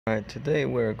Alright, today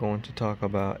we're going to talk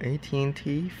about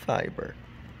AT&T fiber.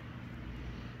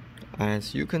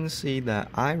 As you can see that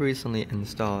I recently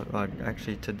installed, or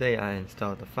actually today I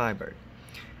installed the fiber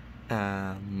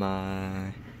at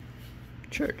my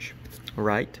church,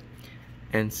 right?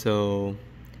 And so,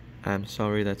 I'm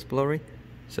sorry that's blurry.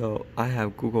 So I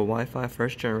have Google Wi-Fi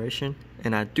first generation,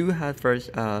 and I do have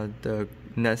the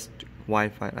Nest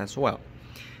Wi-Fi as well.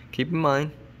 Keep in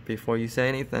mind, before you say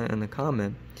anything in the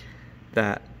comment,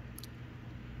 that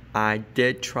I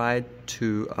did try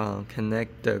to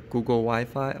connect the Google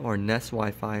Wi-Fi or Nest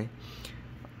Wi-Fi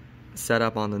set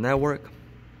up on the network.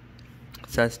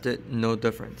 Tested, no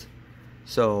difference.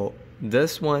 So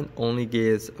this one only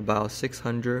gives about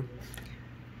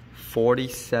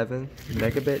 647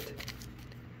 megabit,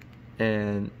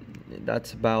 and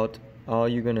that's about all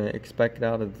you're gonna expect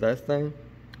out of that thing,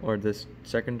 or this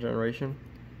second generation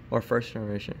or first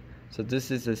generation. So this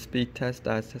is a speed test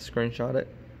that I screenshotted.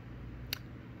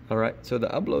 Alright, so the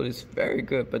upload is very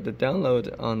good, but the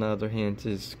download on the other hand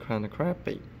is kind of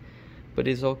crappy. But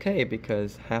it's okay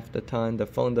because half the time the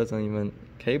phone doesn't even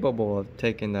capable of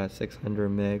taking that 600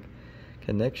 meg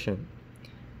connection.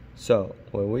 So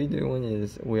what we're doing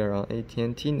is we are on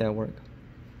AT&T network,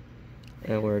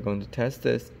 and we're going to test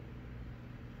this.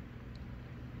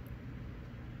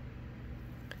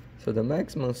 So the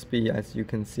maximum speed, as you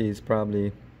can see, is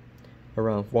probably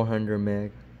around 400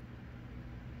 meg.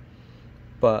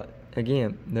 But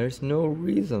again, there's no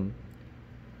reason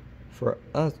for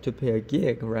us to pay a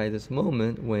gig right this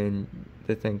moment when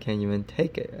the thing can't even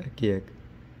take a gig.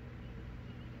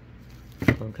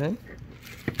 Okay?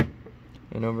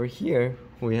 And over here,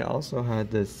 we also had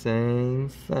the same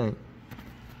thing.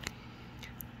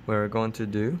 What we're going to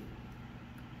do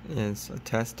is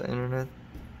test the internet.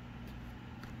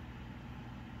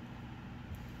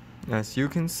 As you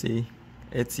can see,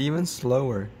 it's even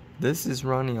slower. This is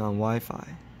running on Wi-Fi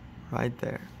right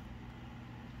there.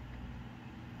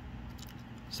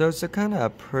 So it's kind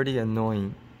of pretty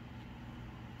annoying.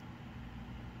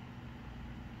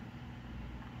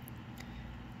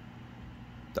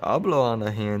 The upload on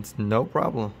the hands, no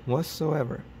problem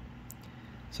whatsoever.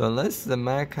 So unless the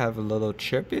Mac have a little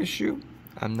chip issue,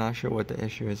 I'm not sure what the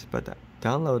issue is, but the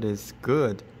download is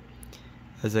good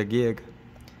as a gig.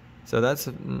 So that's,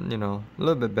 a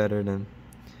little bit better than,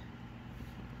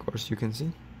 of course, you can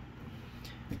see.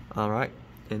 Alright,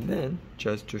 and then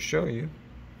just to show you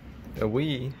that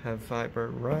we have fiber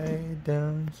right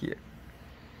down here.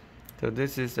 So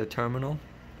this is the terminal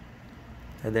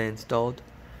that they installed.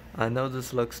 I know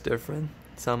this looks different.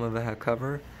 Some of it have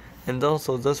cover, and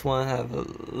also this one have a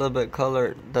little bit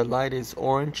color. The light is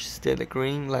orange instead of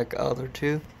green like other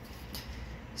two.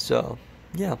 So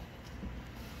yeah.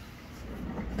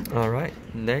 Alright,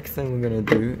 next thing we're gonna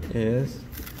do is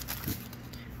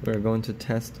we're going to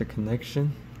test the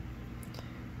connection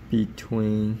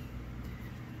between,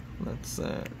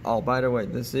 oh, by the way,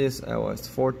 this is iOS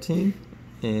 14,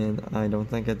 and I don't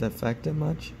think it affected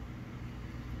much.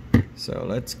 So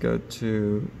let's go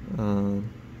to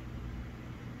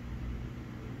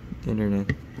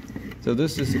internet. So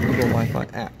this is the Google Wi-Fi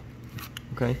app,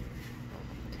 okay?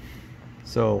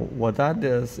 So what that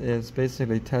does is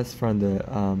basically test from the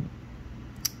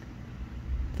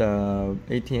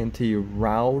AT&T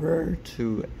router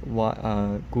to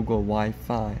Google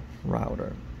Wi-Fi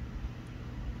router.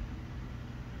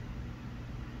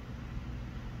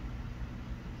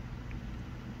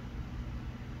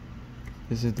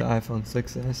 This is the iPhone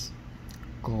 6s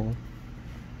Gold.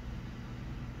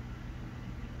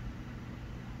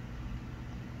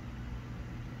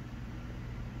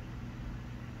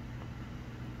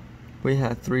 We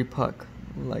had 3 puck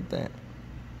like that.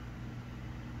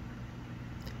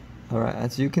 Alright,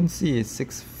 as you can see, it's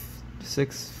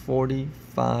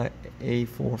 645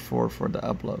 A44 for the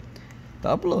upload.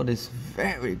 The upload is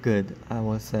very good, I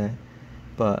would say.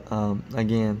 But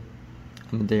again,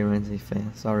 I'm a Dave Ramsey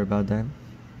fan. Sorry about that.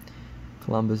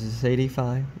 Columbus is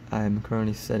 85. I'm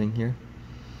currently sitting here.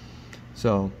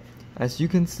 So, as you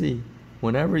can see,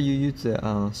 whenever you use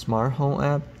the smart home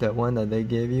app, that one that they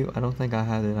gave you, I don't think I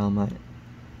have it on my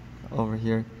over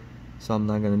here, so I'm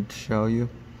not gonna show you.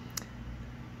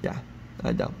 Yeah,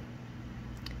 I don't.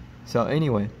 So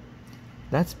anyway,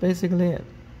 that's basically it.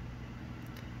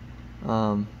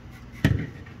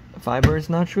 Fiber is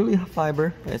not truly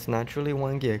fiber. It's not truly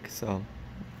 1 gig. So,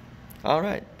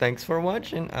 alright, thanks for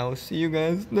watching. I will see you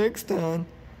guys next time.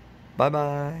 Bye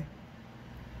bye.